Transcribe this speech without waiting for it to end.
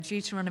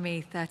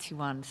Deuteronomy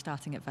 31,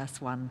 starting at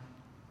verse 1.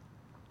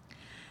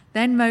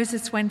 Then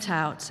Moses went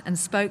out and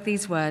spoke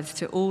these words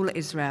to all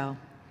Israel.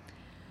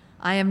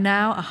 I am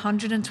now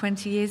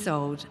 120 years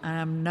old and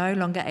am no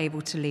longer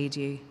able to lead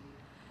you.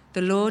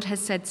 The Lord has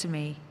said to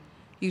me,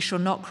 you shall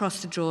not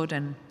cross the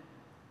Jordan.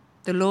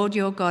 The Lord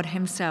your God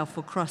himself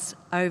will cross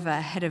over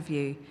ahead of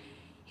you.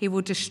 He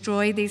will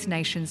destroy these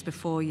nations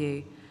before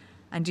you,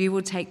 and you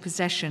will take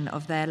possession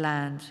of their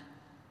land.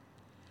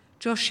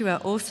 Joshua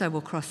also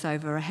will cross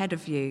over ahead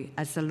of you,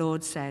 as the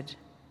Lord said.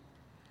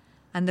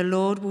 And the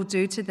Lord will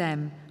do to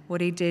them what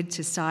he did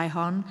to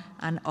Sihon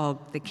and Og,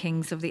 the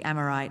kings of the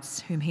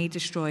Amorites, whom he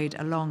destroyed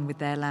along with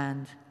their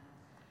land.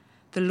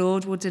 The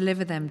Lord will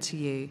deliver them to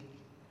you,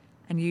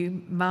 and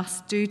you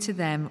must do to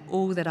them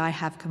all that I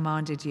have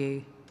commanded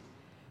you.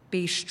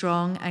 Be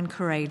strong and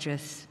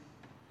courageous.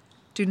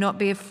 Do not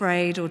be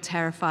afraid or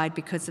terrified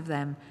because of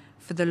them,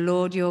 for the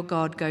Lord your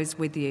God goes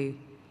with you.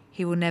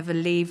 He will never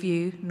leave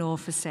you nor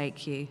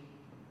forsake you.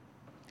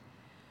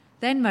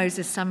 Then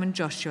Moses summoned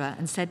Joshua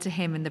and said to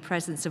him in the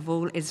presence of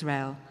all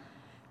Israel,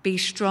 be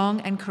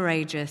strong and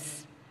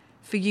courageous,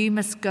 for you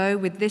must go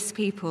with this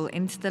people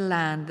into the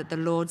land that the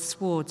Lord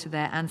swore to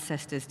their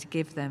ancestors to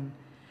give them,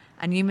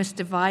 and you must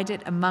divide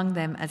it among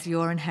them as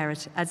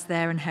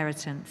their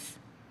inheritance.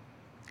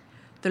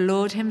 The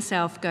Lord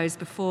himself goes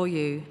before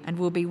you and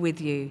will be with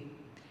you.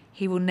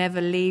 He will never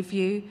leave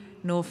you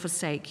nor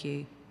forsake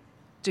you.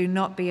 Do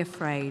not be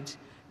afraid.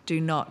 Do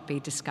not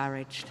be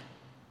discouraged.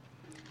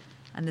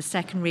 And the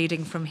second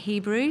reading from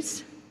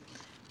Hebrews,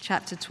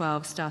 chapter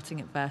 12, starting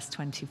at verse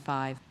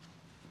 25.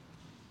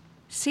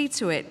 See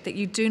to it that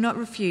you do not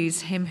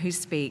refuse him who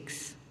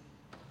speaks.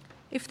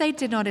 If they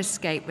did not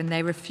escape when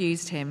they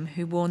refused him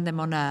who warned them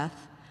on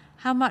earth,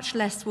 how much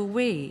less will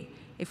we,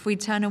 if we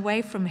turn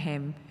away from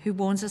him who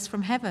warns us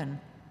from heaven?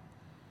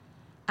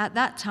 At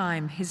that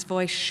time his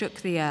voice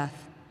shook the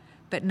earth,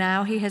 but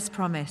now he has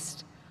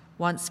promised,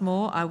 once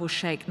more I will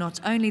shake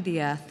not only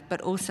the earth,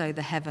 but also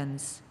the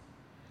heavens.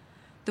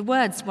 The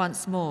words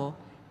once more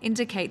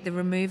indicate the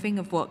removing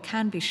of what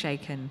can be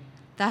shaken,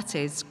 that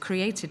is,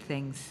 created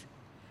things,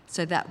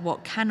 so that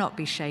what cannot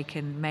be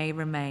shaken may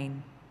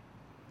remain.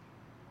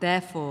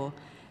 Therefore,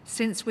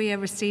 since we are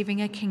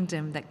receiving a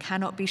kingdom that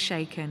cannot be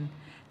shaken,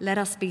 let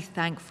us be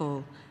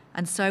thankful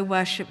and so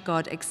worship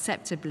God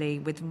acceptably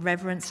with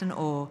reverence and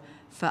awe,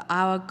 for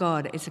our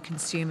God is a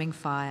consuming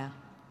fire.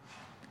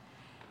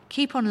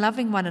 Keep on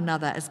loving one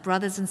another as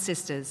brothers and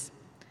sisters.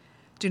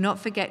 Do not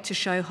forget to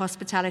show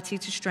hospitality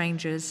to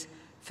strangers,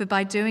 for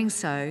by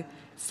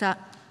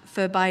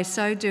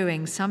so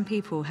doing, some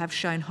people have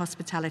shown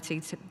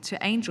hospitality to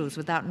angels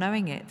without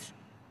knowing it.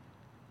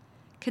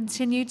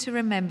 Continue to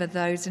remember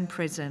those in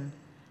prison,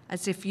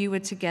 as if you were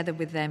together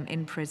with them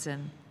in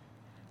prison,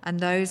 and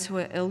those who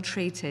are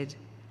ill-treated,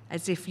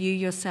 as if you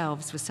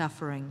yourselves were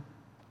suffering.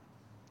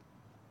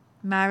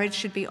 Marriage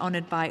should be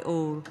honored by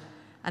all,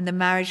 and the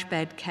marriage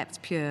bed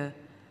kept pure,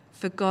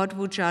 for God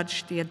will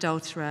judge the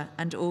adulterer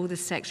and all the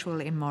sexual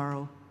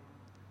immoral.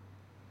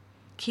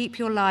 Keep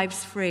your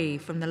lives free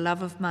from the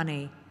love of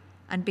money,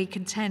 and be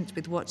content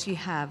with what you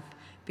have,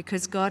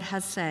 because God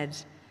has said,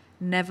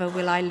 never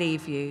will I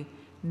leave you,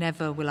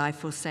 never will I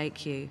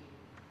forsake you.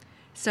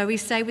 So we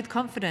say with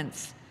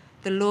confidence,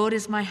 the Lord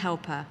is my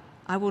helper.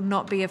 I will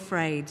not be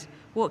afraid.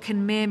 What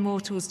can mere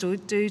mortals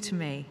do to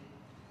me?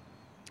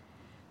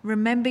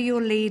 Remember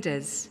your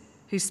leaders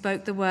who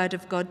spoke the word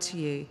of God to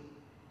you.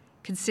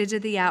 Consider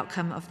the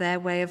outcome of their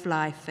way of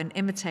life and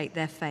imitate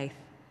their faith.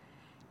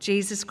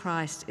 Jesus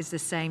Christ is the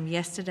same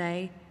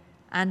yesterday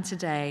and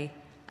today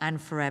and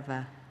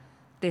forever.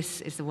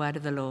 This is the word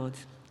of the Lord.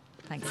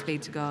 Thanks be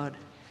to God.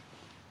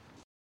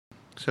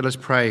 So let's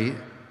pray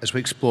as we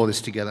explore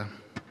this together.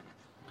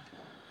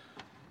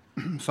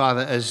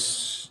 Father,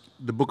 as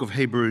the book of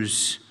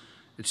Hebrews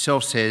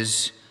itself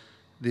says,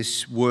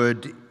 this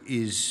word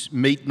is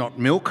meat, not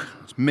milk.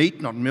 It's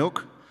meat, not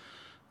milk.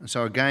 And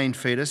so again,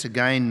 feed us,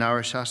 again,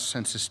 nourish us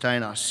and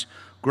sustain us.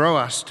 Grow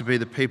us to be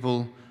the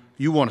people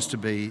you want us to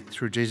be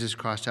through Jesus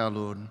Christ our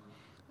Lord.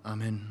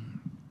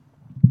 Amen.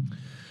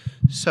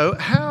 So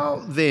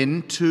how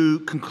then to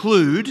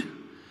conclude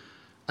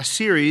a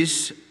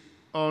series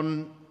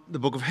on the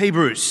book of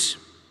Hebrews?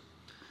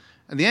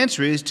 And the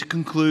answer is to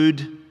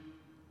conclude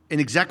in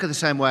exactly the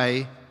same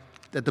way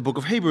that the book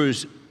of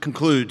Hebrews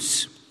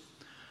concludes.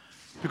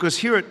 Because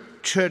here at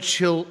Church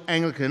Hill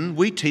Anglican,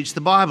 we teach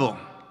the Bible.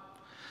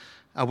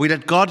 We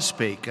let God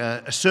speak.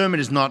 A sermon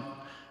is not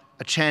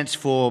a chance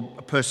for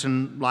a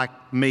person like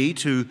me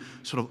to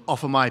sort of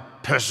offer my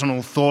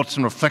personal thoughts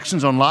and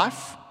reflections on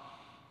life,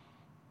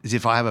 as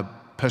if I have a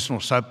personal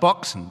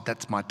soapbox and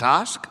that's my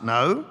task.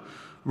 No.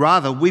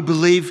 Rather, we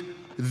believe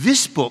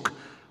this book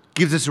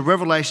gives us a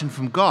revelation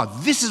from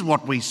God. This is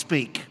what we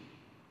speak.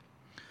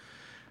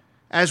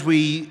 As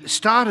we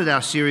started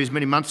our series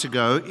many months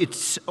ago,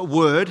 it's a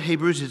word,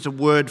 Hebrews, it's a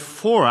word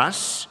for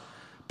us,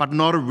 but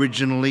not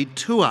originally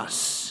to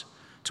us.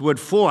 It's a word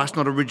for us,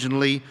 not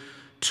originally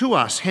to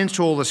us, hence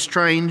all the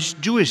strange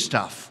Jewish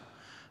stuff.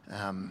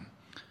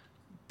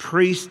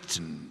 Priests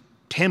and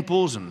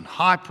temples and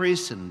high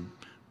priests and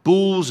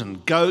bulls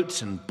and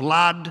goats and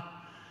blood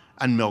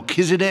and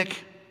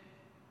Melchizedek.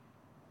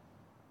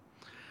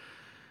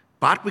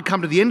 But we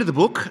come to the end of the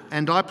book,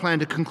 and I plan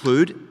to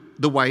conclude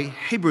the way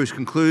Hebrews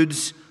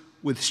concludes,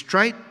 with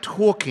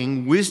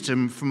straight-talking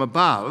wisdom from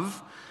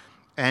above.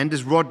 And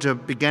as Roger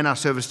began our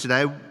service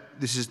today,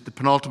 this is the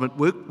penultimate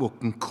week. We'll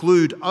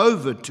conclude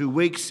over 2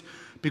 weeks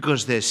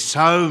because there's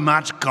so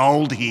much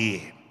gold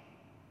here.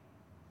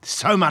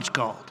 So much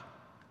gold.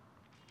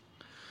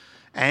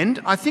 And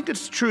I think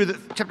it's true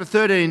that chapter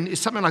 13 is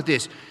something like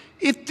this.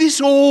 If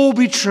this all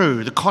be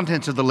true, the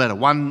contents of the letter,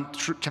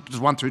 chapters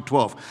 1 through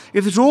 12,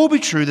 if this all be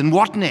true, then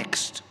what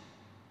next?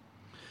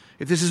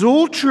 If this is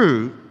all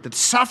true, that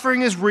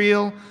suffering is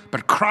real,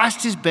 but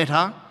Christ is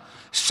better,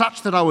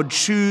 such that I would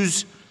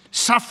choose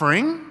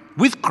suffering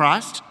with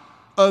Christ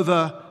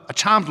over a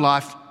charmed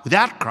life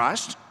without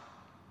Christ,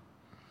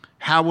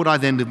 how would I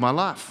then live my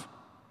life?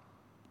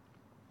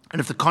 And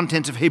if the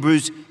contents of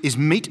Hebrews is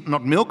meat,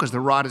 not milk, as the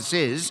writer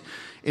says,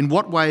 in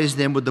what ways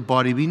then would the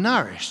body be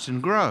nourished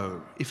and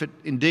grow? If it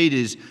indeed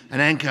is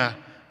an anchor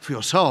for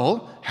your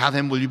soul, how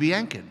then will you be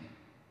anchored?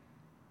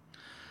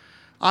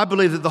 I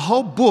believe that the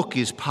whole book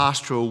is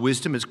pastoral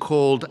wisdom. It's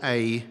called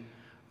a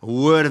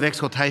word of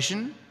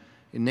exhortation.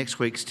 In next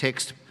week's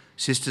text,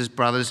 sisters,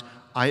 brothers,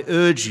 I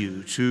urge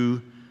you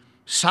to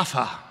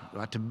suffer,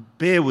 right, to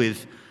bear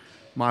with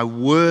my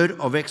word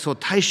of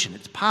exhortation.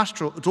 It's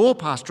pastoral. It's all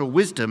pastoral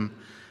wisdom.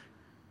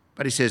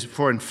 But he says,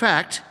 for in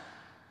fact,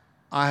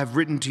 I have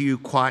written to you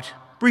quite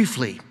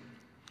briefly.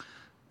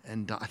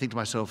 And I think to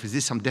myself, is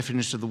this some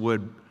definition of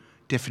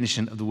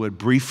the word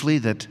briefly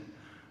that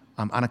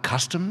I'm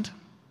unaccustomed?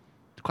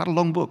 It's quite a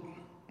long book.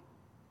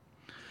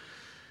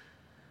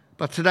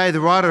 But today the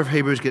writer of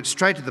Hebrews gets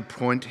straight to the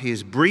point. He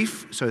is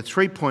brief. So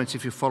 3 points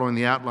if you're following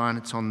the outline.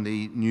 It's on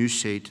the news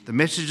sheet. The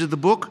message of the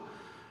book,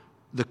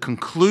 the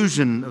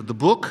conclusion of the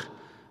book,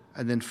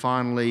 and then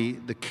finally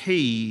the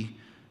key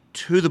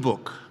to the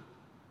book.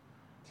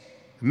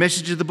 The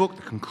message of the book,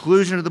 the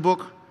conclusion of the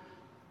book,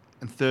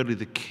 and thirdly,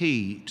 the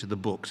key to the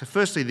book. So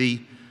firstly,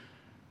 the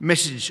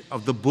message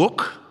of the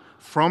book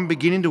from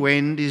beginning to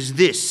end is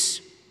this.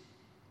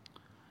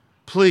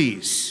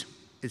 Please,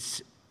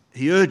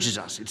 he urges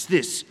us, it's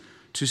this,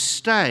 to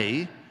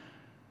stay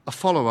a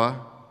follower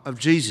of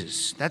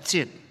Jesus. That's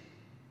it.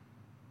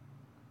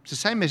 It's the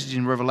same message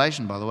in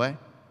Revelation, by the way.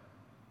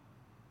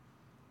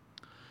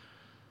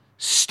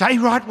 Stay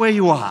right where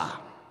you are.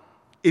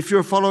 If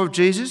you're a follower of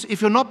Jesus, if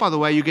you're not, by the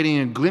way, you're getting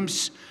a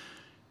glimpse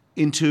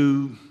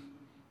into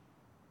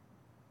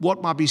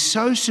what might be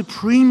so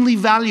supremely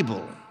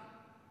valuable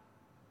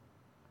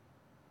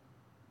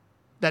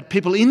that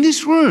people in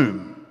this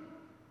room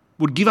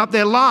would give up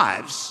their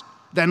lives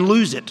than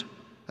lose it.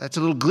 That's a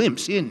little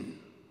glimpse in.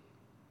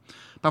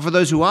 But for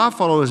those who are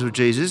followers of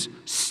Jesus,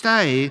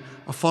 stay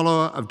a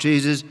follower of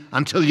Jesus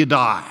until you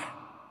die.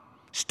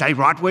 Stay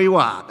right where you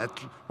are.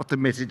 That's what the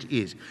message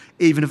is.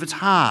 Even if it's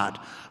hard.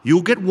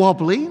 You'll get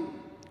wobbly.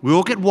 We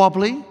all get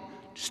wobbly.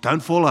 Just don't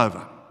fall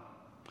over.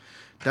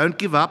 Don't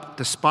give up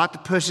despite the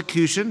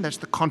persecution. That's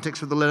the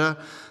context of the letter.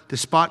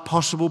 Despite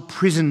possible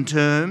prison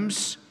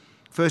terms,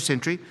 first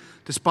century.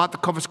 Despite the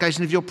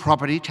confiscation of your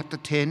property, chapter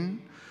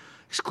 10.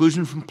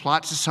 Exclusion from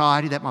polite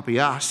society, that might be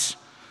us.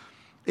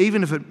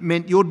 Even if it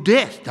meant your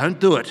death, don't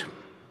do it.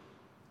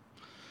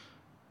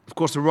 Of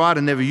course, the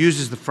writer never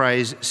uses the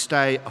phrase,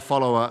 stay a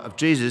follower of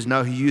Jesus.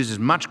 No, he uses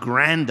much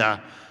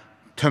grander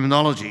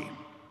terminology.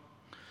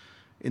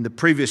 In the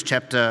previous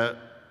chapter,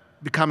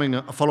 becoming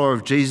a follower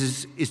of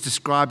Jesus is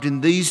described in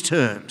these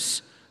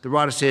terms. The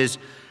writer says,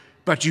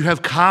 but you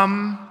have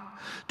come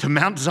to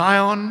Mount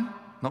Zion,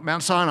 not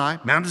Mount Sinai,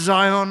 Mount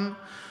Zion,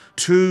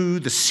 to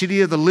the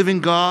city of the living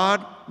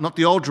God, not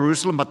the old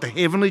Jerusalem, but the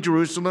heavenly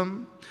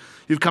Jerusalem.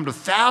 You've come to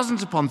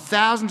thousands upon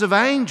thousands of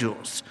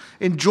angels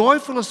in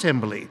joyful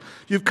assembly.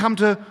 You've come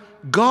to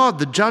God,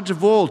 the judge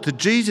of all, to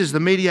Jesus, the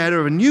mediator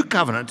of a new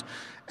covenant,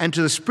 and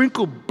to the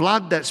sprinkled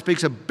blood that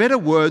speaks a better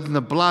word than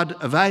the blood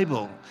of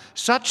Abel.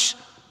 Such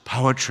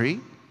poetry,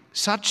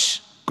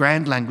 such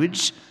grand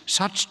language,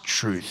 such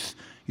truth.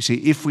 You see,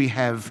 if we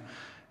have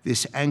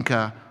this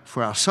anchor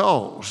for our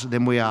souls,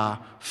 then we are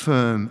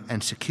firm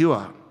and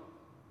secure.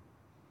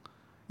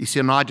 You see,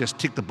 and I just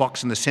ticked the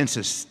box in the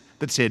census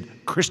that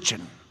said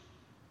Christian.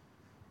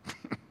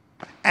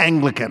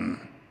 Anglican,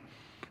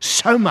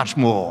 so much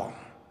more.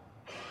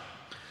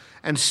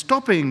 And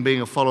stopping being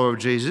a follower of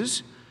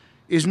Jesus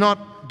is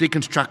not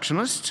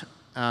deconstructionist,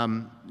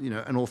 an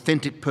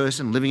authentic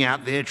person living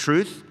out their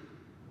truth.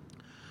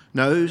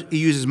 No, he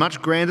uses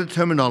much grander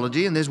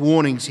terminology, and there's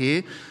warnings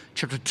here.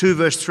 Chapter 2,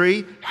 verse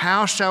 3,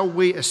 how shall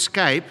we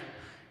escape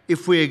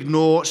if we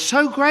ignore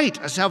so great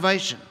a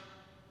salvation?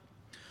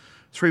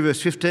 3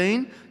 verse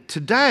 15,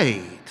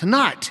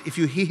 tonight, if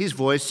you hear his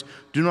voice,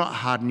 do not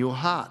harden your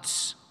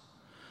hearts.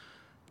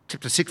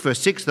 Chapter 6, verse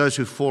 6, those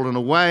who've fallen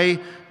away.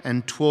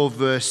 And 12,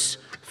 verse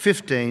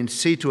 15,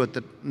 see to it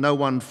that no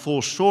one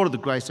falls short of the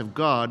grace of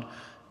God.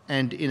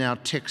 And in our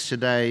text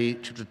today,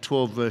 chapter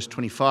 12, verse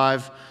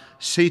 25,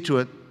 see to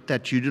it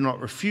that you do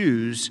not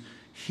refuse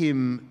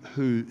him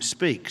who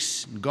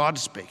speaks. God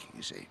speaking,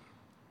 you see.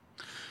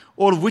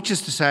 All of which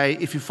is to say,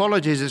 if you follow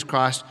Jesus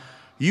Christ,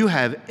 you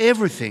have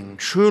everything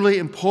truly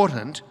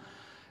important,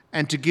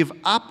 and to give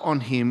up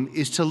on him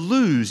is to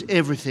lose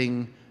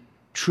everything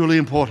truly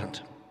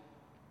important.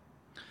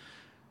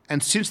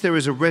 And since there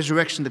is a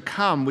resurrection to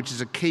come, which is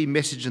a key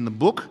message in the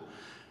book,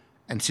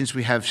 and since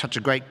we have such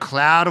a great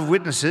cloud of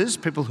witnesses,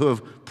 people who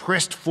have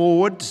pressed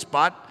forward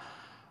despite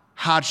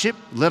hardship,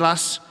 let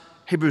us,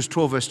 Hebrews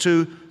 12 verse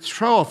 2,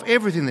 throw off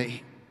everything that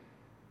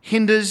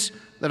hinders.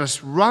 Let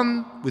us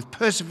run with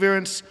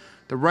perseverance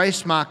the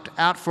race marked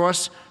out for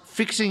us,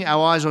 fixing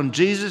our eyes on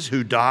Jesus,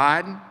 who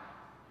died,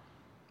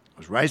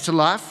 was raised to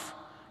life.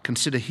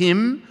 Consider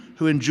him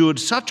who endured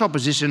such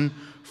opposition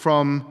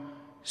from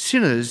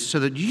sinners, so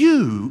that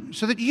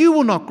you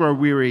will not grow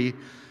weary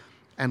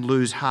and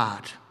lose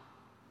heart.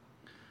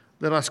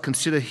 Let us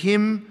consider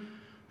him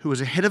who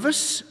is ahead of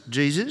us,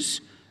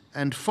 Jesus,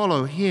 and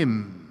follow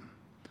him.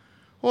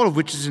 All of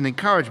which is an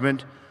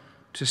encouragement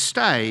to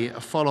stay a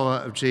follower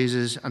of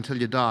Jesus until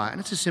you die. And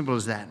it's as simple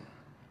as that.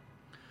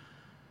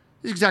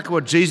 This is exactly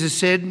what Jesus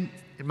said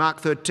in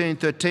Mark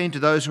 13:13 to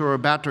those who are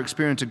about to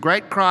experience a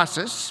great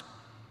crisis.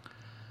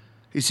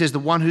 He says, the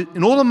one who,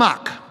 in all the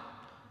muck,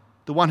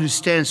 the one who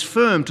stands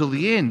firm till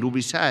the end will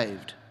be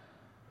saved.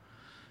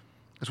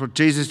 That's what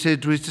Jesus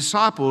said to his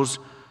disciples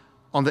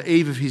on the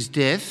eve of his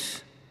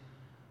death.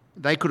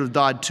 They could have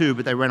died too,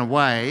 but they ran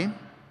away.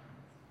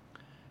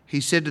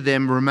 He said to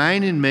them,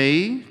 remain in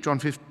me, John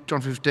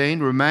 15,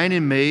 remain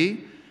in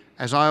me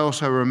as I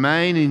also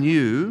remain in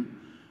you.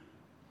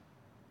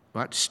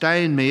 Right?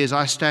 Stay in me as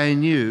I stay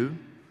in you.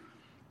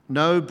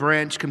 No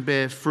branch can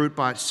bear fruit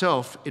by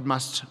itself. It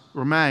must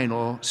remain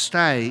or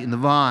stay in the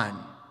vine.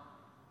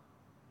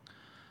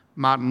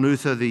 Martin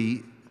Luther,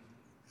 the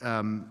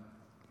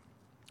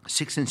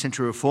 16th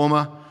century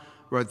reformer,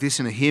 wrote this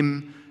in a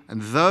hymn,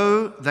 and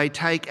though they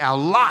take our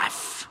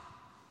life,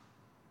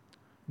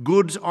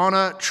 goods,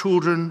 honour,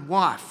 children,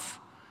 wife,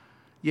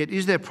 yet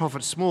is their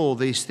profit small,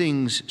 these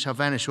things shall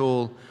vanish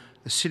all,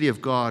 the city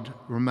of God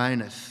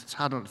remaineth. It's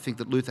hard not to think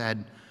that Luther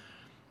had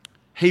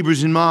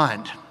Hebrews in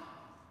mind.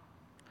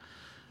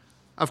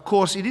 Of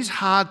course, it is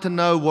hard to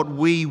know what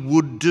we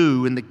would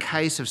do in the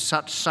case of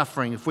such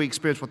suffering if we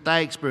experienced what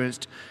they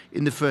experienced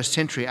in the first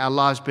century, our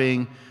lives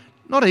being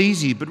not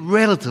easy, but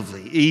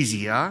relatively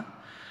easier,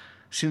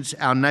 since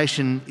our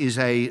nation is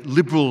a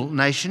liberal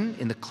nation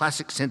in the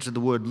classic sense of the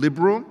word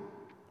liberal.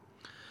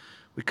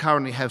 We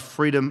currently have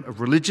freedom of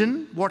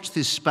religion. Watch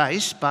this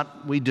space,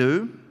 but we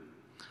do.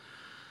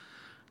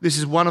 This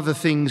is one of the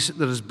things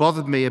that has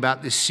bothered me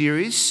about this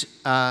series,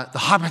 the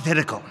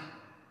hypothetical.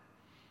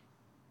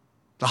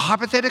 The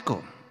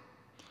hypothetical.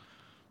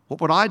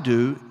 What would I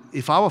do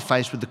if I were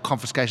faced with the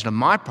confiscation of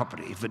my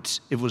property,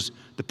 if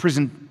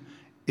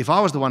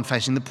I was the one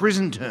facing the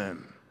prison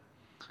term?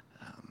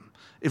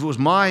 If it was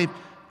my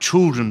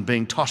children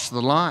being tossed to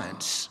the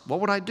lions, what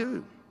would I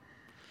do?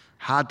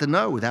 Hard to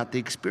know without the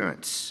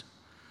experience.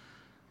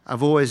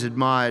 I've always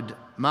admired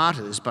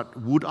martyrs, but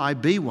would I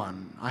be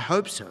one? I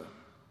hope so.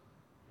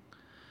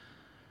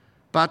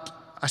 But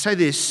I say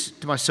this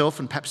to myself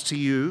and perhaps to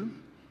you,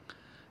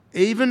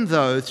 even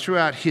though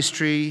throughout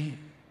history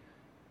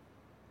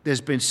there's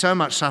been so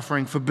much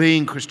suffering for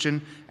being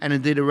Christian, and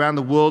indeed around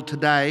the world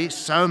today,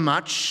 so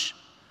much,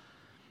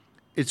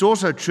 it's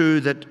also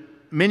true that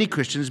many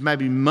Christians,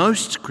 maybe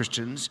most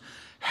Christians,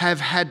 have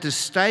had to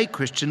stay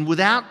Christian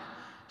without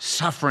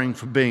suffering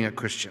for being a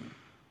Christian.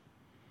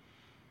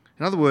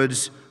 In other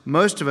words,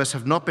 most of us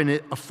have not been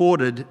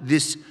afforded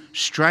this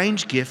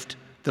strange gift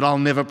that I'll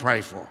never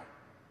pray for.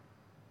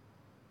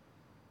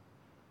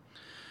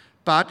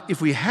 But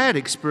if we had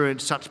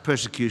experienced such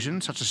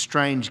persecution, such a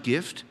strange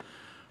gift,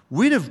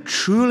 we'd have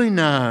truly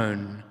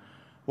known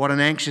what an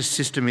anxious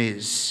system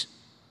is,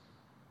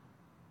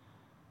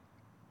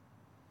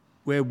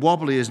 where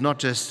wobbly is not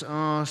just,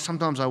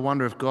 sometimes I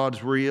wonder if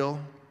God's real.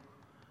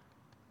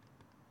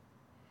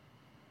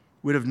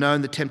 We'd have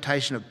known the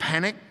temptation of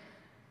panic,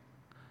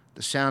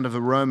 the sound of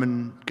a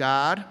Roman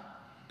guard.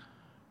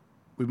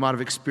 We might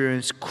have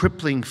experienced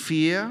crippling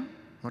fear,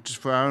 not just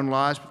for our own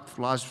lives, but for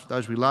the lives of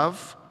those we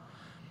love.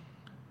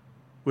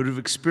 Would have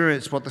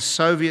experienced what the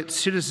Soviet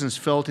citizens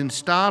felt in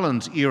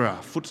Stalin's era,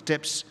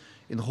 footsteps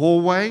in the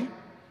hallway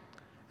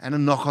and a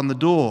knock on the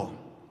door.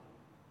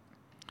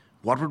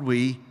 What would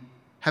we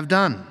have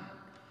done?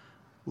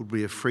 Would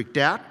we have freaked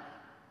out,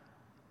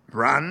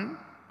 run,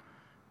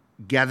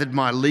 gathered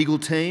my legal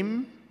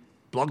team,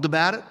 blogged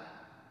about it?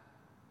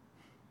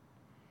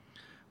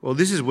 Well,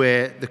 this is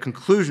where the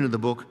conclusion of the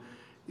book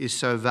is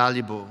so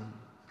valuable.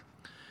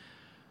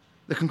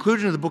 The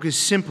conclusion of the book is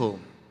simple.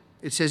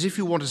 It says, if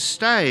you want to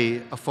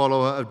stay a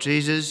follower of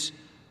Jesus,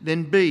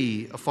 then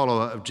be a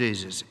follower of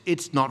Jesus.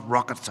 It's not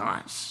rocket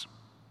science.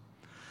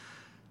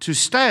 To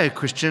stay a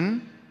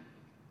Christian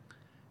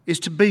is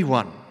to be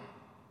one.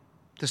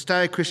 To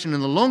stay a Christian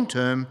in the long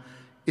term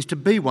is to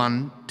be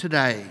one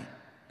today.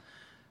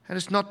 And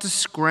it's not to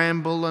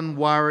scramble and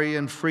worry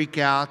and freak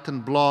out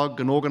and blog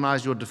and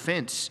organise your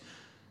defence.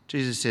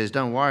 Jesus says,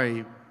 don't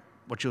worry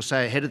what you'll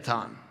say ahead of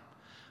time.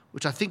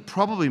 Which I think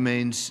probably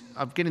means,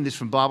 I'm getting this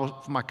from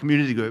my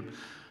community group,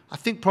 I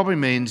think probably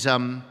means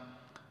you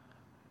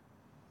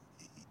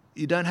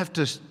don't have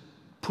to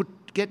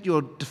get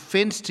your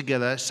defence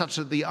together such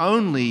that the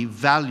only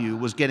value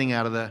was getting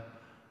out of the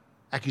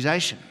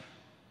accusation.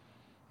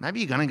 Maybe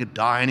you're going to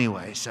die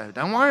anyway, so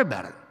don't worry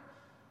about it.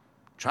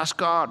 Trust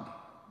God.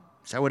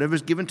 Say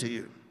whatever's given to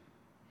you.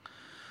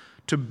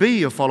 To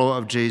be a follower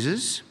of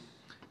Jesus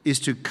is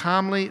to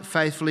calmly,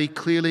 faithfully,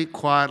 clearly,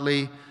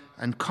 quietly,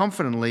 and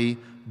confidently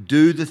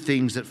do the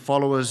things that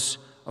followers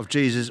of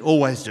Jesus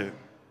always do,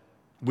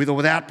 with or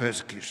without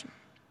persecution.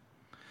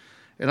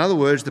 In other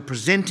words, the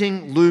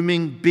presenting,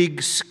 looming,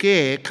 big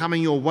scare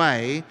coming your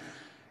way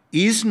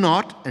is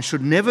not and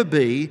should never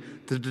be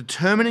the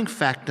determining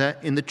factor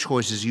in the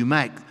choices you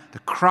make. The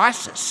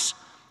crisis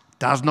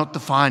does not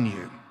define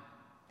you.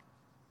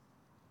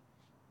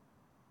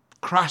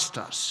 Christ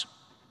does.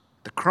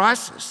 The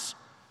crisis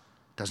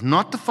does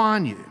not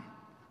define you.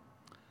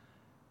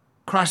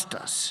 Christ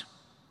does.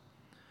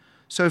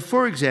 So,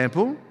 for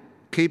example,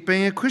 keep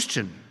being a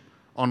Christian.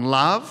 On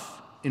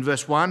love, in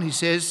verse 1, he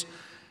says,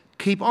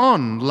 keep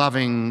on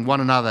loving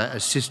one another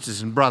as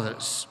sisters and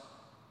brothers.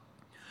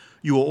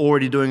 You were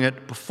already doing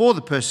it before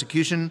the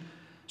persecution,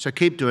 so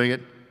keep doing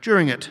it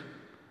during it.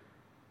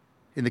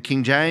 In the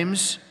King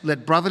James,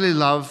 let brotherly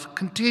love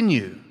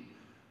continue.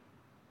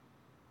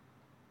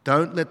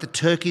 Don't let the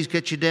turkeys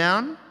get you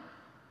down.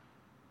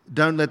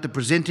 Don't let the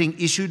presenting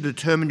issue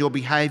determine your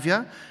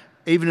behaviour,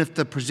 even if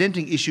the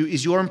presenting issue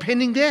is your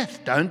impending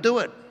death. Don't do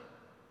it.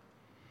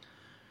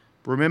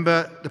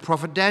 Remember the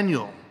prophet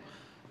Daniel.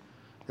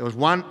 There was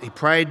one, he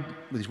prayed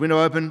with his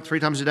window open 3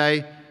 times a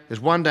day. There's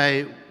one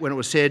day when it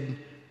was said,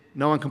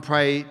 no one can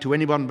pray to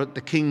anyone but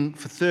the king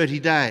for 30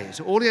 days.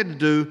 All he had to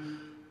do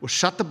was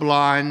shut the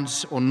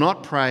blinds or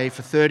not pray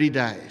for 30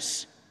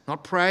 days.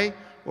 Not pray,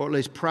 or at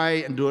least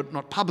pray and do it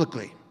not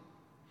publicly.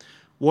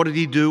 What did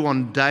he do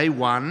on day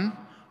 1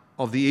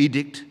 of the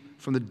edict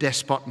from the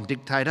despot and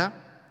dictator?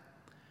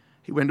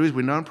 He went to his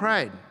window and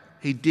prayed.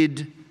 He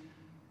did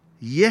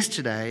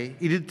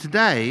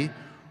today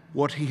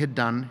what he had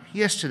done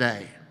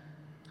yesterday.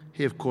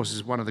 He, of course,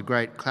 is one of the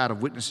great cloud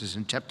of witnesses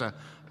in chapter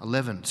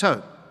 11.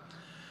 So,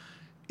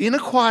 in a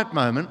quiet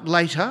moment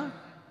later,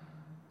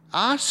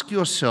 ask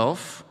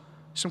yourself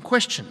some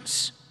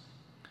questions.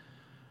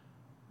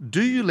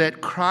 Do you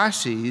let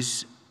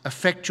crises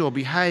affect your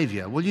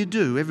behaviour? Well, you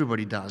do.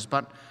 Everybody does.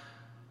 But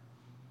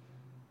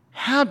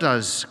how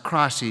does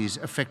crises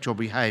affect your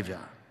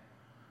behaviour?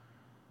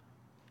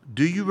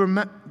 Do you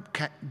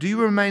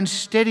remain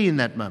steady in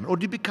that moment? Or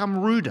do you become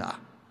ruder,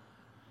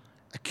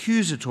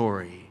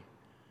 accusatory?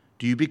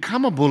 Do you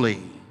become a bully?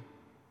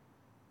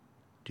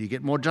 Do you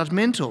get more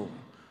judgmental,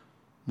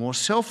 more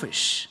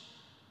selfish?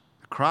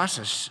 A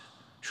crisis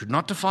should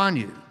not define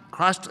you.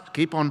 Christ,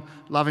 keep on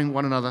loving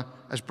one another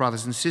as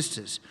brothers and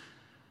sisters.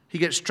 He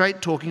gets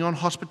straight talking on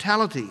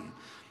hospitality,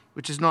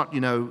 which is not,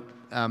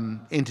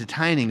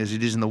 entertaining as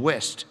it is in the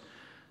West,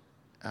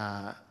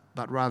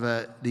 but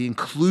rather the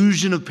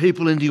inclusion of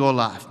people into your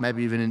life,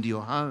 maybe even into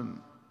your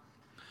home.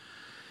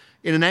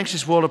 In an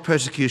anxious world of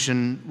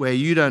persecution where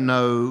you don't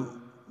know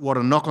what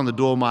a knock on the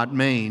door might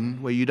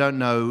mean, where you don't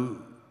know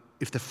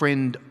if the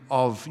friend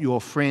of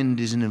your friend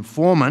is an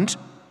informant.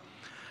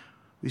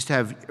 We used to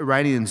have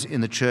Iranians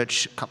in the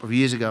church a couple of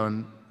years ago,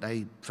 and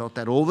they felt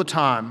that all the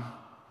time.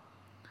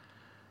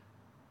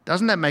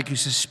 Doesn't that make you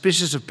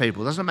suspicious of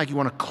people? Doesn't it make you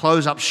want to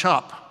close up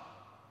shop?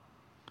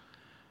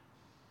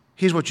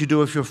 Here's what you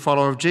do if you're a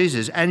follower of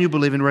Jesus and you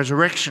believe in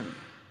resurrection.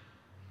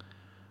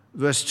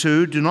 Verse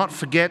 2, do not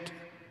forget,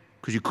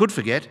 because you could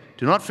forget,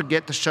 do not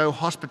forget to show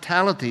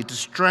hospitality to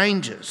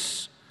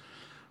strangers.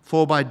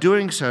 For by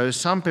doing so,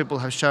 some people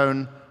have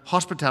shown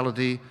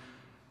hospitality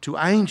to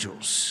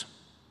angels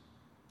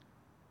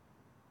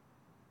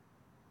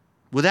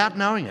without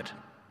knowing it.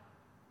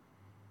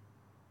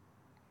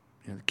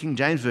 The King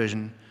James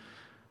Version,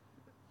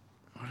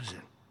 what is it?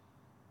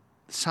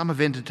 Some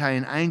have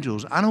entertained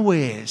angels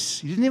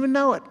unawares. You didn't even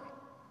know it.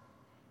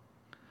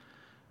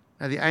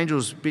 Now, the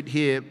angels bit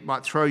here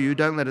might throw you.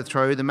 Don't let it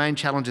throw you. The main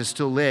challenge is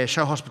still there.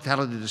 Show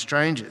hospitality to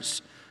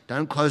strangers.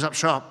 Don't close up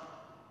shop.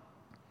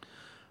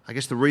 I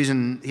guess the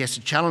reason he has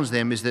to challenge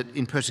them is that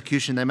in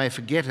persecution they may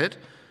forget it,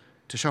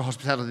 to show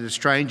hospitality to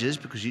strangers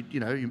because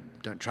you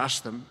don't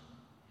trust them.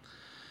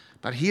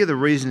 But here the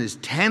reason is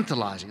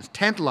tantalising. It's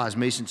tantalised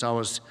me since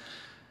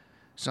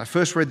I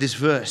first read this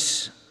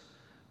verse.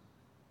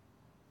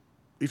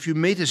 If you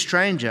meet a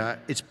stranger,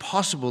 it's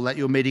possible that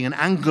you're meeting an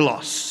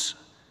angelos,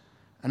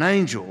 an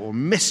angel or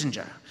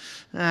messenger.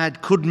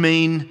 It could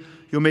mean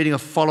you're meeting a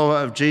follower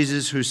of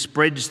Jesus who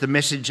spreads the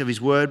message of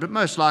his word, but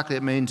most likely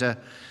it means a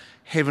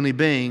heavenly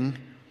being.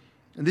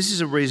 And this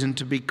is a reason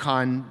to be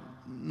kind,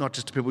 not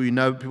just to people you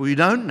know, but people you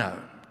don't know,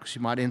 because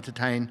you might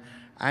entertain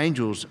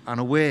angels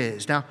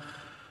unawares. Now,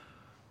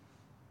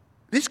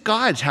 this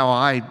guides how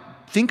I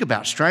think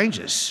about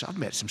strangers. I've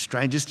met some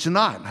strangers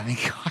tonight, and I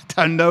think, I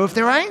don't know if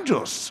they're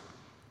angels.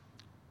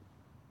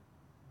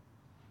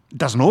 It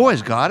doesn't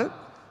always guide it.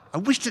 I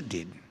wished it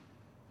did.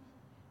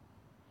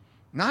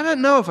 Now, I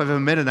don't know if I've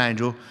ever met an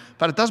angel,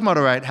 but it does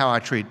moderate how I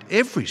treat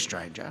every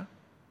stranger,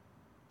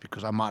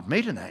 because I might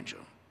meet an angel.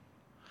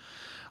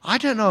 I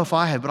don't know if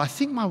I have, but I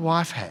think my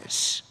wife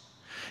has.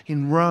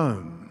 In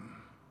Rome,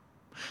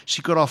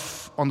 she got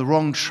off on the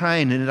wrong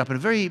train and ended up in a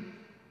very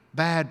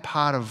bad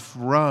part of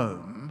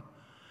Rome.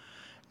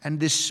 And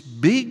this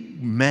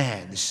big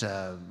man, this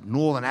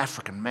Northern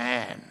African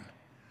man,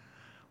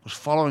 was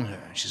following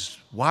her. She's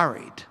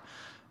worried.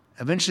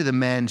 Eventually the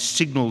man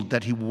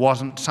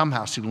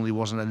somehow signaled he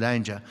wasn't in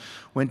danger,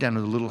 went down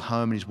to the little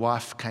home, and his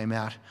wife came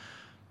out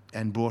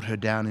and brought her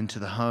down into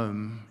the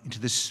home, into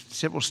this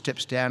several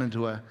steps down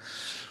into a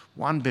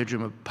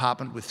one-bedroom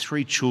apartment with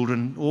 3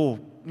 children, all,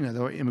 they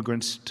were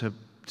immigrants to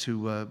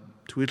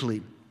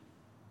Italy.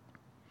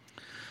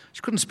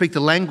 She couldn't speak the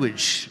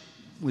language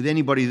with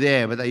anybody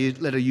there, but they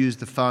let her use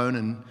the phone,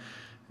 and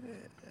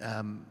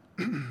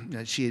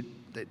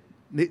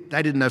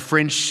they didn't know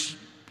French.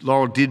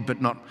 Laurel did,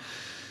 but not.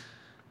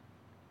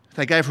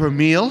 They gave her a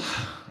meal,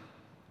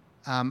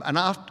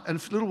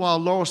 and for a little while,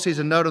 Laurel sees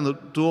a note on the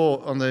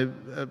door,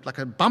 like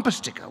a bumper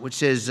sticker, which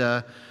says,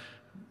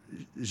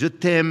 "Je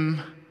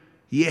t'aime,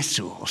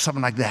 Yesu," or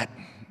something like that.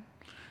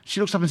 She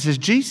looks up and says,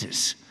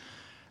 "Jesus,"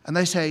 and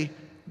they say,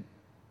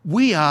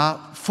 "We are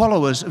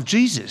followers of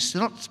Jesus." They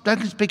don't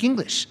speak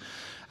English.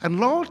 And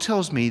Laurel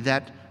tells me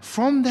that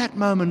from that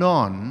moment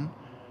on,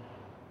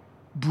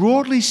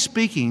 broadly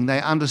speaking,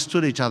 they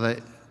understood each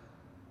other's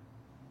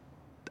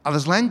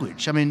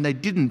language. I mean, they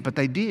didn't, but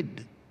they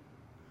did.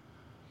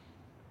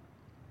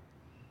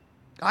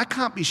 I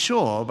can't be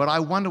sure, but I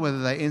wonder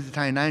whether they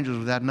entertained angels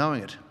without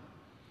knowing it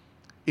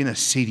in a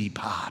seedy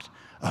part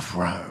of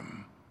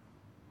Rome.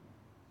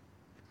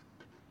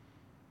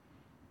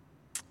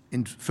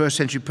 In first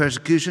century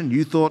persecution,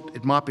 you thought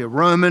it might be a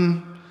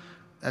Roman.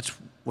 That's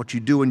what you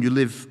do when you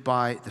live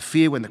by the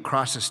fear when the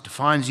crisis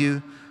defines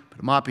you, but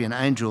it might be an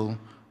angel,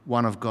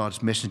 one of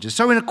God's messengers.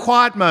 So in a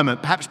quiet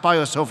moment, perhaps by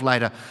yourself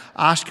later,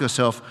 ask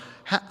yourself,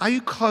 are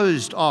you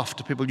closed off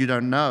to people you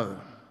don't know?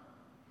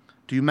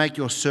 Do you make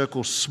your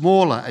circle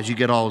smaller as you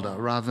get older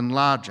rather than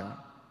larger?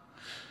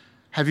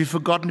 Have you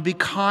forgotten to be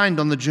kind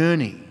on the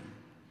journey?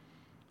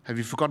 Have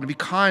you forgotten to be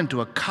kind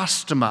to a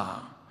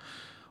customer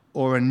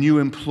or a new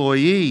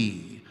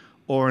employee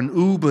or an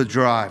Uber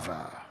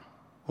driver?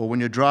 Or when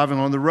you're driving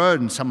on the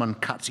road and someone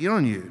cuts in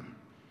on you?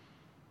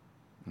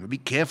 Be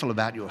careful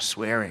about your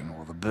swearing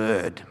or the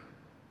bird.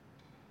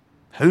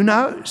 Who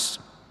knows?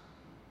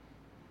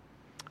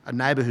 A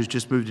neighbour who's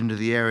just moved into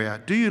the area,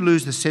 do you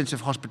lose the sense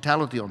of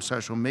hospitality on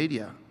social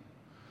media?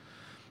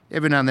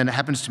 Every now and then it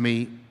happens to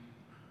me,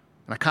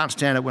 and I can't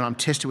stand it when I'm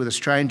tested with a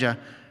stranger,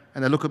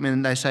 and they look at me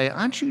and they say,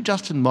 "Aren't you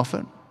Justin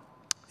Moffat?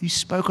 You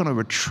spoke on a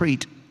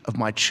retreat of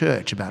my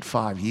church about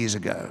 5 years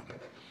ago."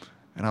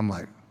 And I'm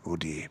like, oh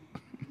dear.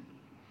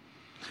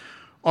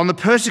 On the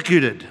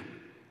persecuted,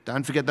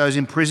 don't forget those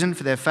in prison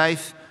for their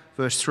faith.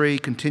 Verse 3,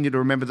 continue to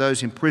remember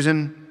those in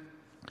prison,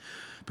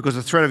 because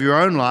the threat of your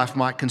own life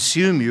might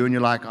consume you, and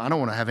you're like, I don't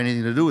want to have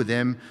anything to do with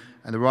them.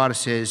 And the writer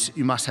says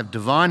you must have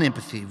divine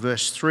empathy.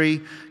 Verse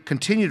 3,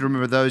 continue to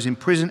remember those in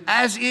prison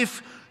as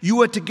if you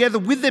were together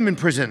with them in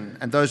prison,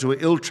 and those who were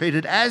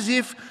ill-treated as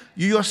if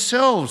you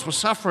yourselves were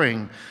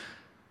suffering.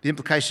 The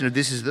implication of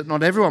this is that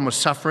not everyone was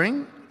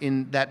suffering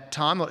in that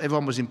time, not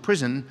everyone was in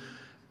prison,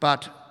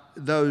 but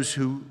those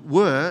who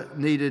were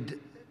needed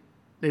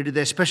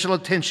their special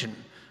attention,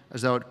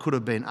 as though it could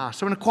have been us.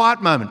 So in a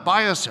quiet moment,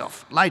 by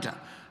yourself, later,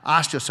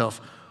 ask yourself,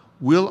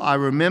 will I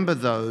remember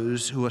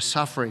those who are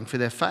suffering for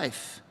their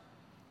faith?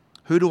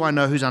 Who do I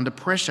know who's under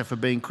pressure for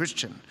being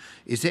Christian?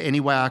 Is there any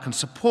way I can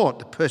support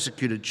the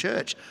persecuted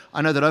church?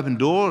 I know that Open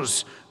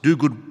Doors do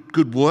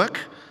good work.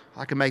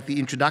 I can make the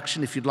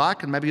introduction if you'd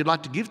like, and maybe you'd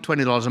like to give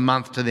 $20 a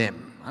month to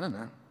them. I don't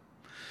know.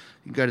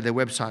 You can go to their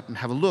website and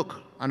have a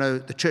look. I know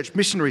the Church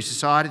Missionary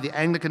Society, the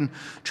Anglican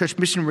Church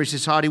Missionary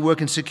Society,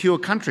 work in secure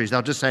countries.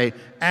 They'll just say,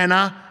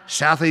 Anna,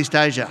 Southeast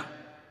Asia.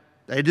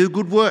 They do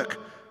good work.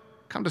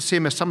 Come to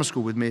CMS Summer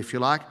School with me if you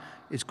like.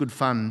 It's good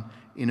fun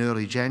in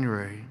early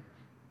January.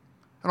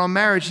 And on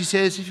marriage, he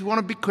says, if you want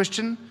to be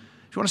Christian,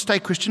 if you want to stay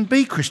Christian,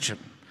 be Christian.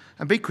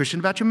 And be Christian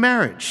about your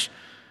marriage.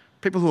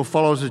 People who are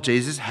followers of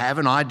Jesus have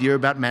an idea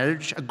about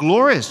marriage, a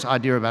glorious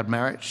idea about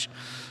marriage.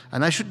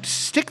 And they should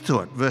stick to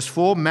it. Verse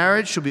 4,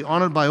 marriage should be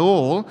honoured by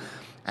all,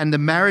 and the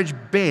marriage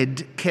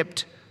bed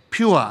kept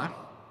pure,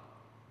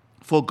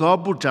 for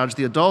God will judge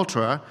the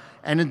adulterer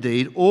and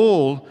indeed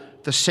all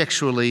the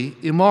sexually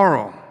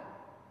immoral.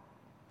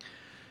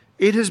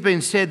 It has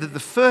been said that the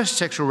first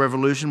sexual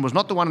revolution was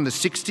not the one in the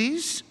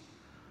 60s.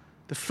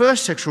 The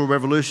first sexual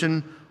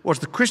revolution was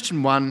the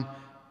Christian one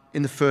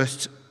in the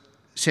first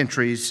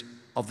centuries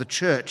of the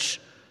church,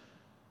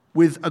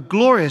 with a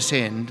glorious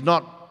end,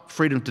 not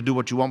freedom to do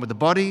what you want with the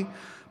body,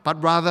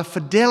 but rather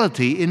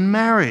fidelity in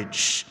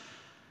marriage.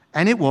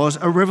 And it was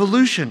a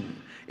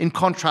revolution, in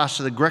contrast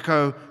to the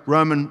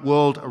Greco-Roman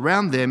world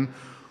around them,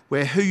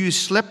 where who you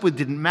slept with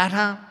didn't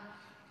matter,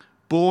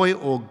 boy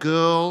or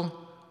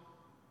girl,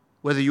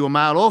 whether you were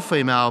male or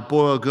female,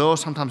 boy or girl,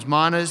 sometimes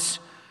minors,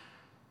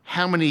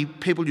 how many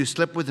people you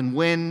slept with and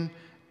when,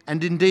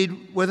 and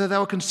indeed whether they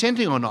were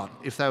consenting or not,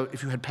 if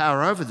you had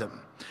power over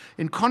them.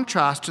 In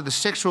contrast to the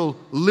sexual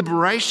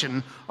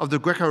liberation of the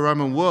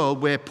Greco-Roman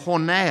world, where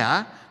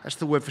porneia, that's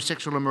the word for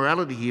sexual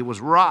immorality here, was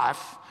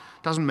rife.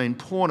 Doesn't mean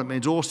porn, it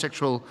means all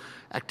sexual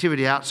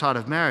activity outside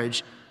of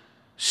marriage.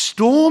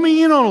 Storming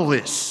in on all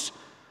this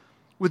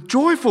with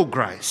joyful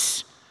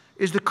grace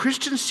is the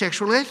Christian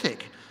sexual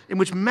ethic in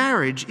which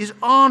marriage is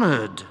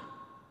honoured.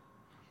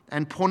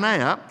 And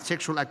porneia,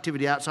 sexual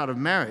activity outside of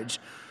marriage,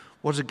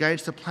 was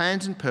against the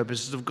plans and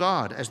purposes of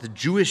God as the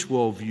Jewish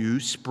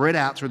worldview spread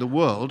out through the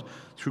world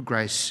through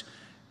grace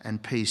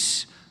and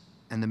peace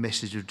and the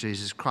message of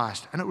Jesus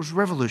Christ. And it was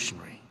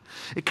revolutionary.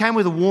 It came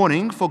with a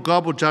warning, for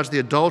God will judge the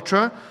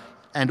adulterer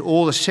and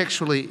all the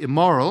sexually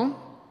immoral.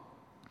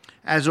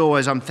 As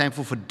always, I'm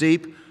thankful for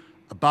deep,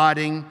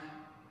 abiding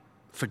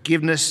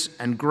forgiveness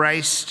and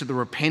grace to the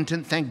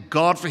repentant. Thank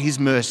God for his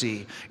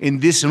mercy in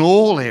this and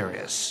all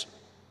areas.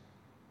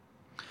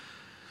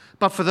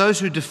 But for those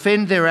who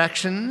defend their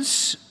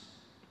actions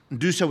and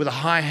do so with a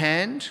high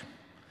hand,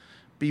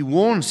 be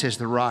warned, says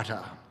the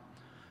writer.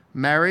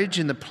 Marriage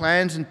in the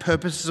plans and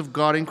purposes of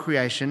God in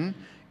creation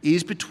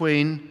is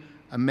between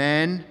a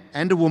man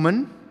and a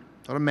woman,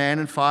 not a man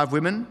and 5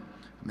 women,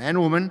 a man and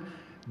a woman,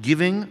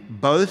 giving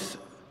both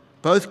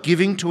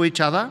giving to each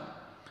other,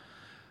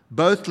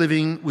 both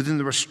living within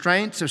the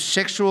restraints of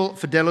sexual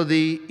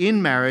fidelity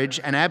in marriage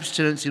and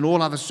abstinence in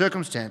all other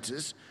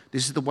circumstances.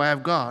 This is the way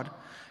of God.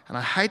 And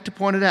I hate to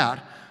point it out,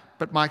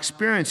 but my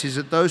experience is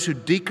that those who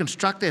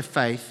deconstruct their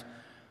faith,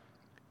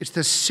 it's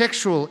the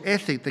sexual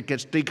ethic that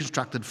gets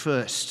deconstructed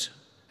first.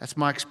 That's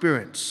my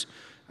experience.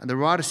 And the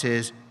writer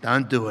says,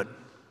 don't do it.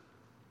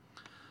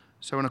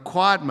 So in a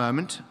quiet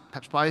moment,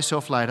 perhaps by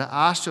yourself later,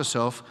 ask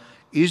yourself,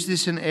 is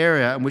this an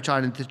area in which I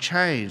need to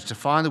change, to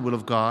find the will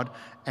of God,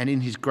 and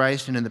in his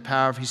grace and in the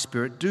power of his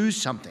Spirit, do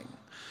something?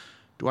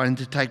 Do I need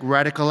to take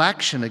radical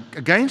action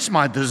against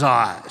my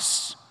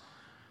desires?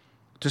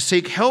 To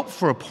seek help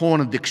for a porn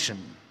addiction?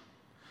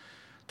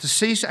 To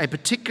cease a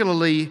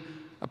particular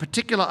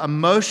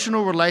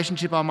emotional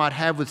relationship I might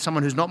have with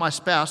someone who's not my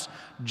spouse,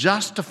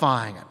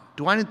 justifying it?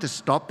 Do I need to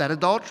stop that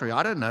adultery?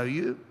 I don't know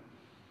you.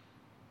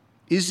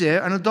 Is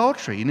there an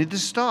adultery you need to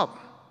stop?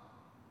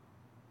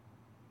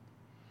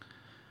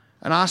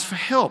 And ask for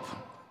help.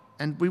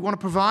 And we want to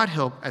provide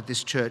help at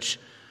this church.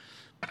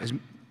 There's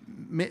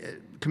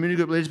community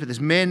group leaders, but there's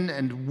men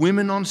and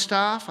women on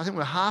staff. I think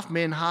we're half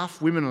men,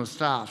 half women on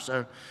staff.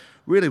 So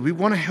really, we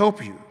want to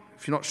help you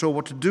if you're not sure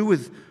what to do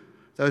with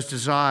those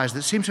desires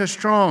that seem so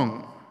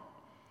strong.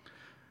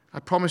 I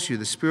promise you,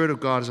 the Spirit of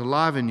God is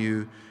alive in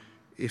you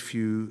if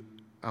you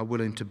are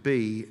willing to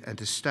be and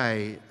to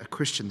stay a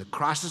Christian. The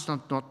Christ does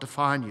not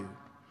define you.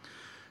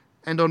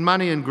 And on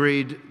money and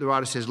greed, the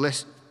writer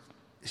says,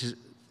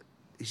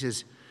 he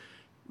says,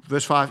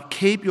 verse 5,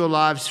 keep your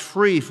lives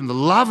free from the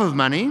love of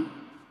money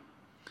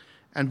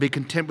and be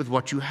content with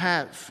what you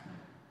have.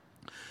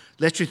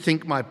 Lest you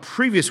think my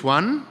previous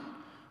one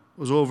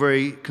was all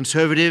very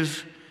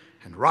conservative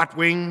and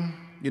right-wing,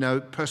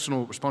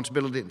 personal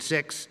responsibility and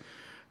sex.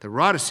 The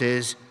writer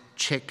says,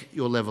 check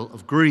your level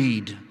of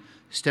greed,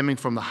 stemming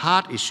from the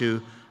heart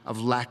issue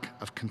of lack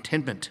of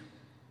contentment.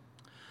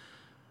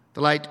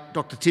 The late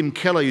Dr. Tim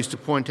Keller used to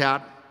point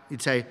out,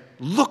 he'd say,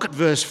 look at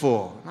verse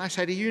 4. And I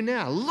say to you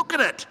now, look at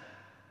it.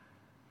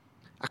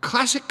 A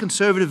classic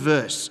conservative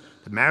verse.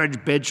 The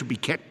marriage bed should be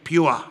kept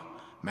pure,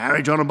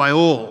 marriage honoured by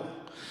all.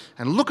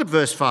 And look at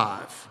verse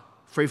 5.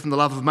 Free from the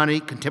love of money,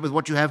 content with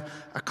what you have.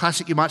 A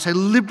classic, you might say,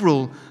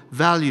 liberal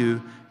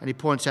value. And he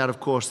points out, of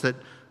course, that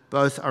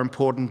both are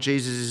important.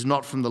 Jesus is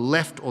not from the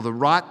left or the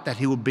right, that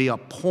he would be a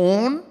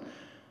pawn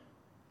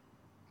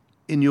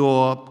in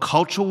your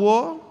culture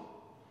war.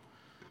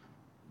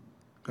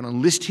 Going to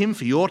enlist him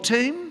for your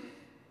team.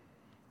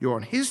 You're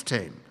on his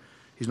team.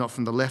 He's not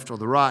from the left or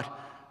the right,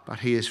 but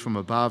he is from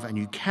above, and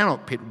you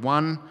cannot pit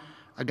one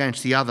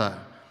against the other.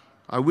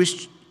 I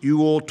wish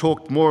you all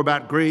talked more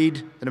about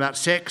greed than about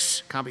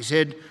sex. Can't be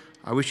said.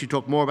 I wish you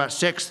talked more about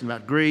sex than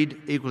about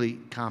greed. Equally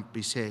can't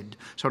be said.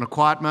 So in a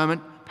quiet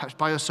moment, perhaps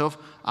by yourself,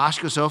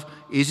 ask yourself,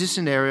 is this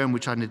an area in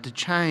which I need to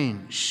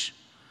change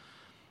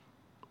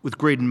with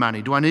greed and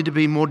money? Do I need to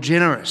be more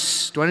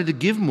generous? Do I need to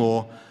give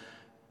more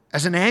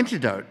as an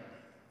antidote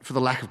for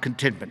the lack of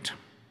contentment,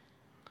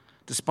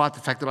 despite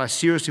the fact that I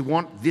seriously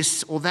want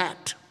this or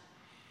that?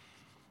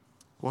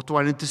 What do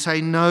I need to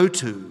say no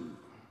to?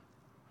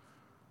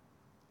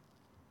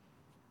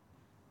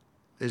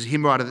 There's a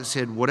hymn writer that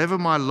said, whatever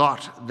my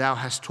lot thou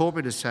hast taught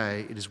me to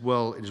say, it is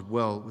well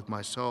with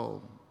my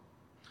soul.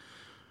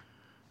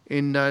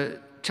 In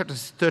chapter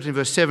 13,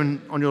 verse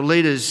 7, on your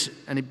leaders,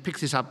 and he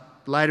picks this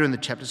up later in the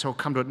chapter, so I'll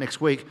come to it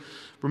next week.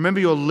 Remember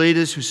your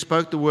leaders who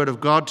spoke the word of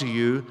God to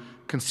you,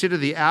 consider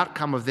the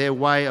outcome of their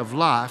way of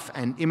life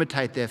and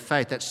imitate their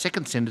faith. That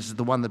second sentence is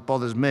the one that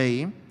bothers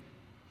me.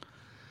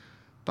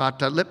 But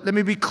let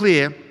me be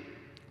clear.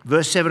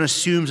 Verse 7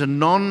 assumes a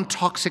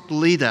non-toxic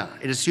leader.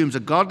 It assumes a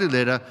godly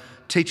leader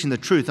teaching the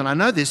truth. And I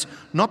know this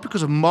not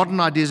because of modern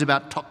ideas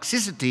about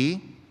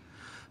toxicity,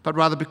 but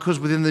rather because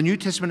within the New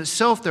Testament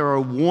itself there are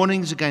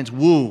warnings against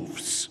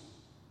wolves.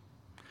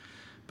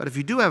 But if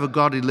you do have a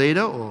godly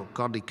leader or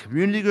godly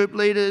community group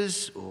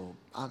leaders or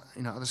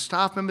other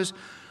staff members,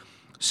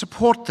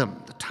 support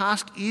them. The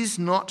task is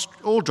not,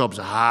 all jobs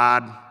are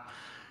hard.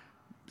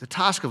 The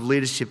task of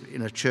leadership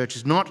in a church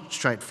is not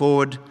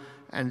straightforward,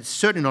 and it's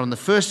certainly not in the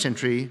first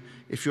century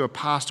if you're a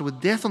pastor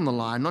with death on the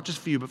line, not just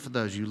for you but for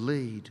those you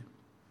lead.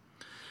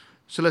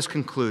 So let's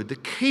conclude. The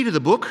key to the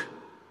book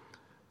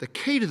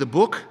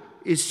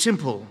is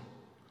simple.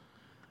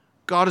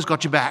 God has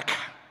got your back.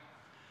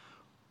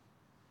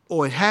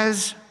 Always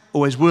has,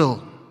 always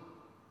will.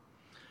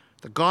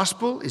 The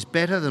gospel is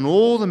better than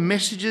all the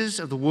messages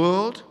of the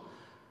world.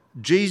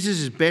 Jesus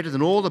is better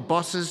than all the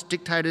bosses,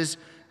 dictators,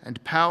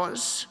 and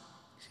powers.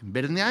 He's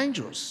better than the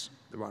angels,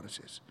 the writer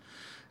says.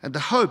 And the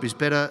hope is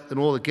better than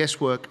all the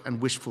guesswork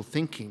and wishful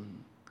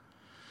thinking.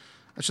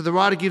 And so the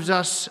writer gives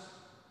us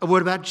a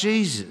word about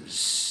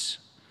Jesus.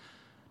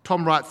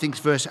 Tom Wright thinks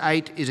verse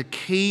 8 is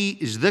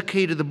the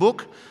key to the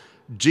book.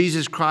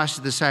 Jesus Christ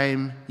is the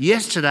same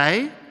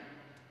yesterday.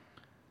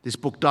 This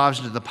book dives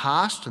into the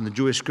past and the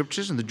Jewish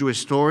scriptures and the Jewish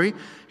story.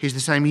 He's the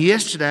same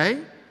yesterday.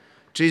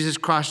 Jesus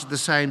Christ is the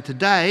same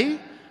today.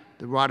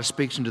 The writer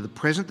speaks into the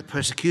present, the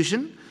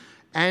persecution,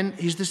 and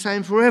he's the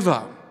same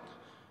forever.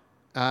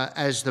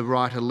 As the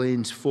writer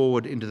leans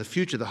forward into the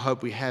future, the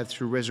hope we have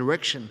through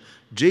resurrection.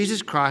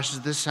 Jesus Christ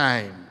is the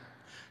same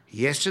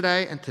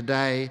yesterday and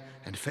today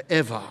and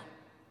forever.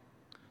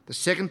 The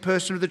second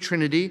person of the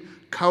Trinity,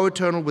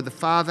 co-eternal with the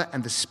Father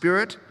and the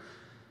Spirit.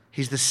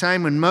 He's the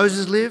same when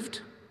Moses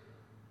lived.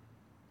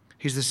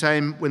 He's the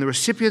same when the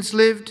recipients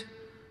lived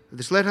of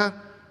this letter.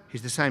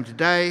 He's the same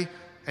today,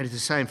 and he's the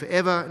same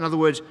forever. In other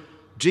words,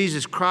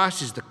 Jesus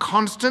Christ is the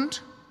constant.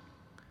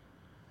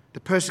 The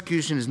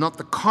persecution is not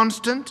the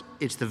constant,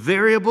 it's the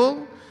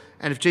variable.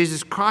 And if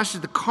Jesus Christ is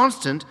the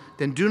constant,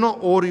 then do not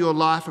order your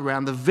life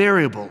around the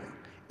variable.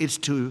 It's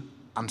too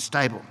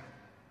unstable.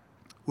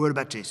 Word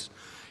about Jesus.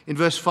 In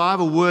verse 5,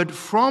 a word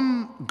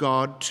from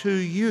God to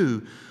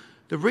you.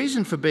 The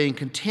reason for being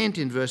content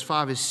in verse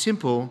 5 is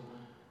simple,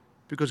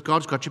 because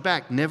God's got your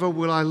back. Never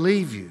will I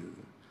leave you.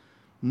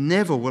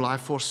 Never will I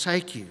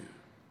forsake you.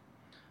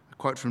 A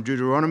quote from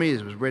Deuteronomy,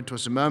 as was read to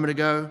us a moment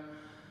ago,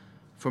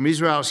 from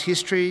Israel's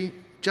history.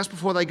 Just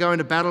before they go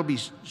into battle, be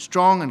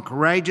strong and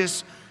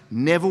courageous.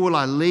 Never will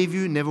I leave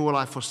you, never will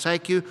I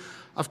forsake you.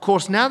 Of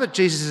course, now that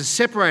Jesus has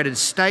separated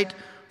state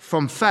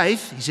from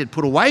faith, he said,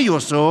 put away your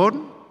sword,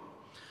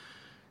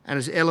 and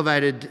has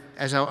elevated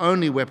as our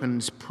only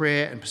weapons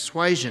prayer and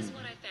persuasion. That's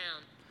what I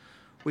found.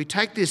 We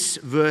take this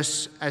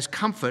verse as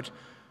comfort,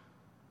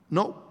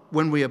 not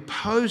when we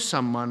oppose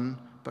someone,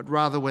 but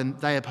rather when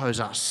they oppose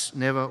us.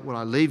 Never will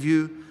I leave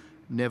you,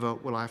 never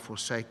will I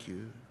forsake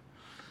you.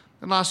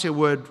 And lastly, a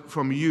word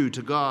from you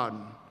to God.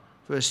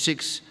 Verse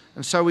 6,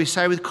 and so we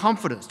say with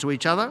confidence to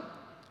each other,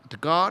 to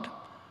God,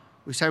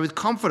 we say with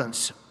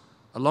confidence,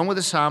 along with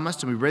the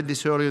psalmist, and we read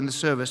this earlier in the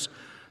service,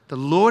 the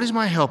Lord is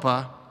my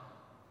helper,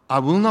 I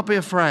will not be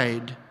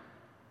afraid.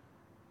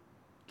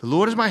 The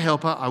Lord is my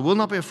helper, I will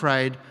not be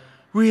afraid.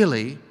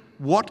 Really,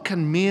 what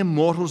can mere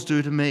mortals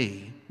do to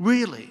me?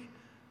 Really?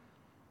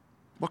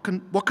 What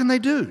can they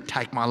do?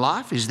 Take my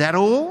life? Is that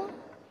all?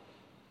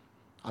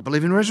 I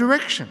believe in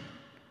resurrection.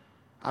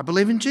 I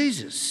believe in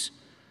Jesus,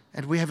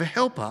 and we have a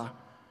helper,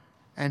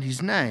 and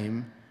his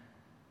name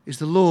is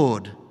the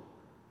Lord.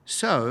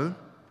 So,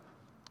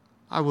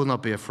 I will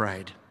not be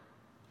afraid.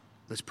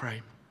 Let's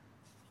pray.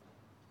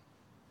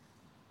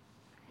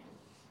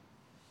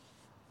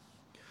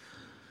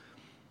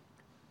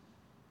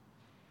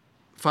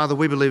 Father,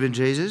 we believe in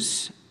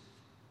Jesus.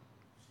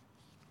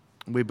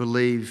 We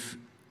believe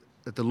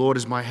that the Lord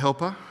is my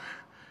helper.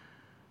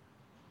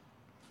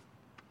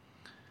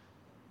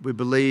 We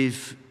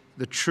believe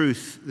the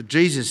truth that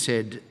Jesus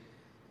said,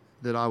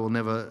 that I will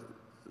never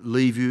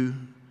leave you,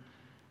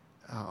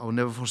 I will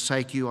never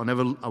forsake you,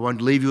 I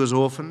won't leave you as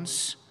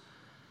orphans.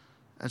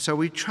 And so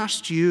we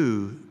trust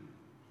you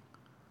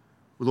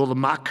with all the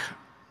muck,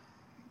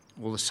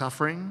 all the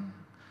suffering,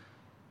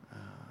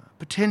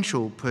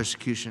 potential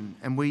persecution,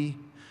 and we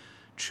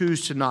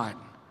choose tonight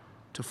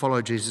to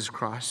follow Jesus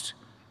Christ,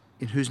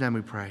 in whose name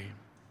we pray.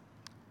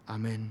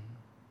 Amen.